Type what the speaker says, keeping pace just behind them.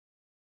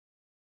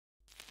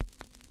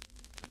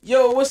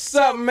Yo, what's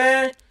up,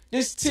 man?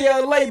 This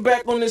TLA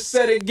back on the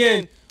set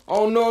again. I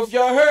don't know if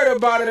y'all heard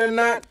about it or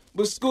not,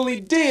 but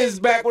Schoolie D is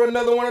back with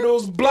another one of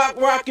those block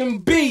rockin'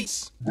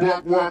 beats.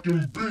 Block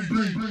rockin'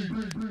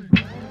 beats.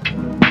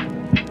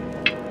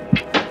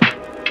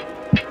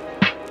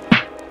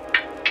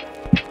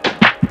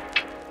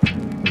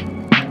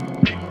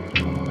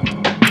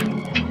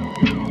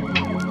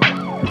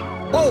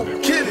 Oh,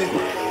 kid it.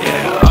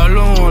 Yeah, all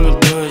I wanna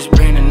do is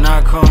bring the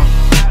knock home.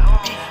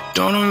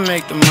 Don't wanna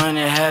make the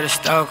money, had a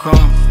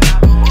Stockholm.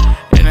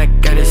 And I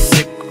got a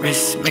sick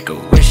wrist, make a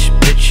wish,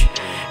 bitch.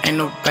 Ain't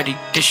nobody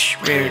this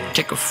rare,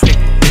 take a flick,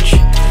 bitch.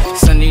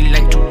 Sonny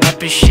like to pop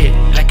his shit,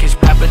 like his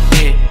papa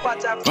did.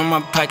 When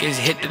my pockets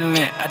hit the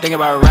limit, I think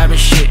about robbing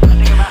shit.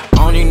 I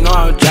don't even know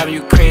I'm driving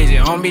you crazy,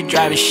 I don't be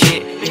driving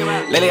shit.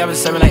 Lately I've been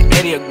serving like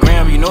 80 a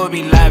gram, you know it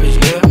be lavish,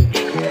 yeah.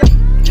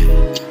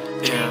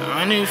 Yeah,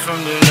 running from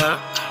the love,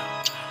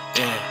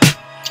 yeah.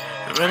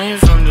 Running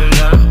from the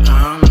love,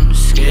 I'm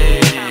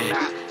scared.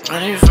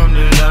 Running from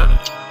the love,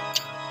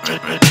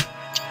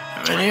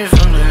 running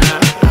from the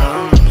love,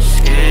 I'm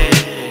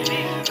scared.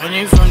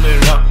 Running from the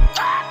love,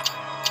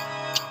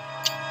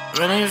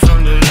 running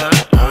from the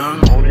love, I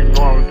don't even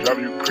know I'm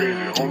driving you crazy,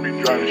 I don't be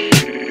driving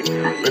shit.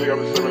 Lately I've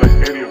been serving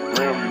like 80 a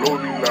gram, you know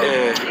it be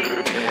lavish.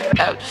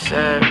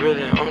 outside,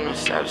 really on the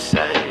south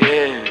side,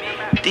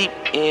 yeah. Deep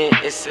in,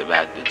 it's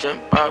about to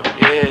jump off,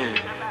 yeah.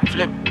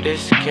 Flip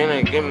this, can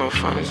I get my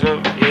funds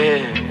up,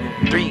 yeah.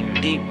 3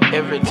 deep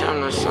every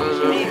time the sun's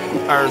up.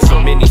 Earned so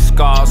many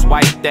scars,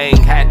 white thing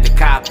had to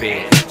cop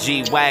it.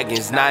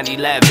 G-Wagons,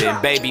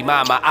 911, baby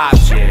mama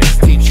options.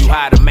 Teach you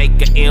how to make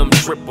an M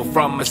triple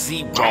from a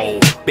zero.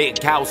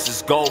 Big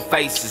houses, gold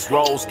faces,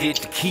 rolls, get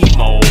the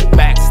chemo.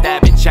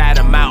 Backstabbing,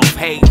 chatter mouth,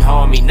 hating,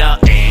 homie,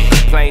 nothing.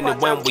 Plain that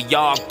when we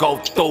all go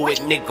through it,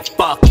 nigga,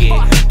 fuck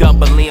it.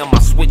 Double M, I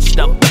switched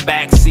up the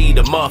backseat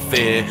of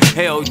muffin.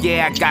 Hell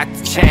yeah, I got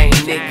the chain,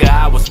 nigga,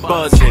 I was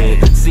buzzing.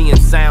 Seeing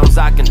sounds,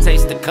 I can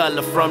taste the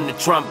color from the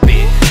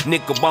trumpet.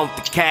 Nigga want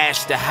the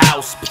cash, the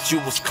house, but you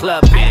was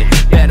clubbing.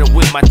 Better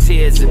with my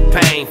tears and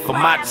pain for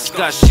my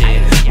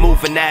discussion.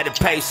 Moving at a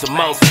pace of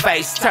most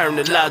face, turn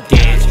to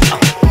luggage.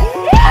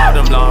 All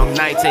them long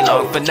nights ain't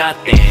long for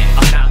nothing.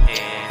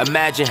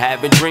 Imagine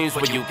having dreams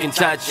where you can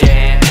touch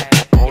it.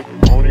 I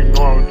don't even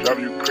know I'm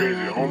driving you crazy,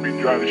 I don't be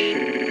driving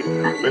shit.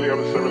 Lately I've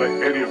been serving like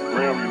 80 a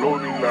gram, you know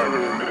it be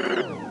lavish.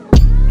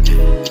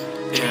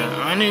 Yeah,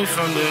 running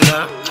from the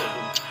love,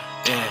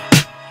 yeah.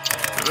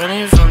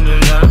 Running from the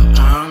love,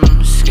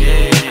 I'm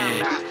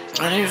scared.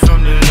 Running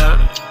from the love,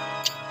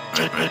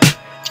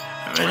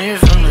 running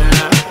from the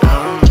love,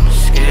 I'm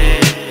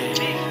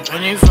scared.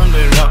 Running from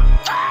the love,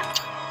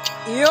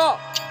 Yo,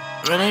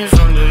 running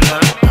from the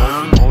love, I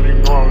don't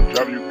even know I'm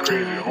driving you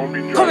crazy, I don't be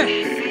driving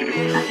shit.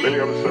 Lately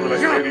I've been serving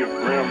like 80 a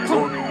gram, you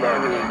know it be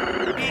lavish.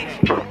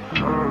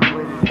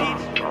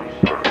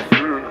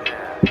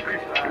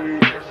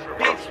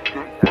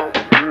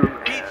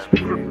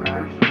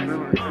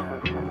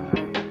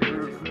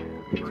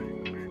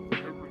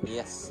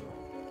 yes.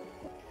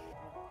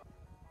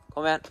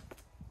 Kom igjen.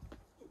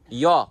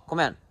 Ja, kom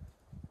igjen.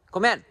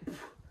 Kom igjen.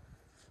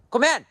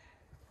 Kom igjen!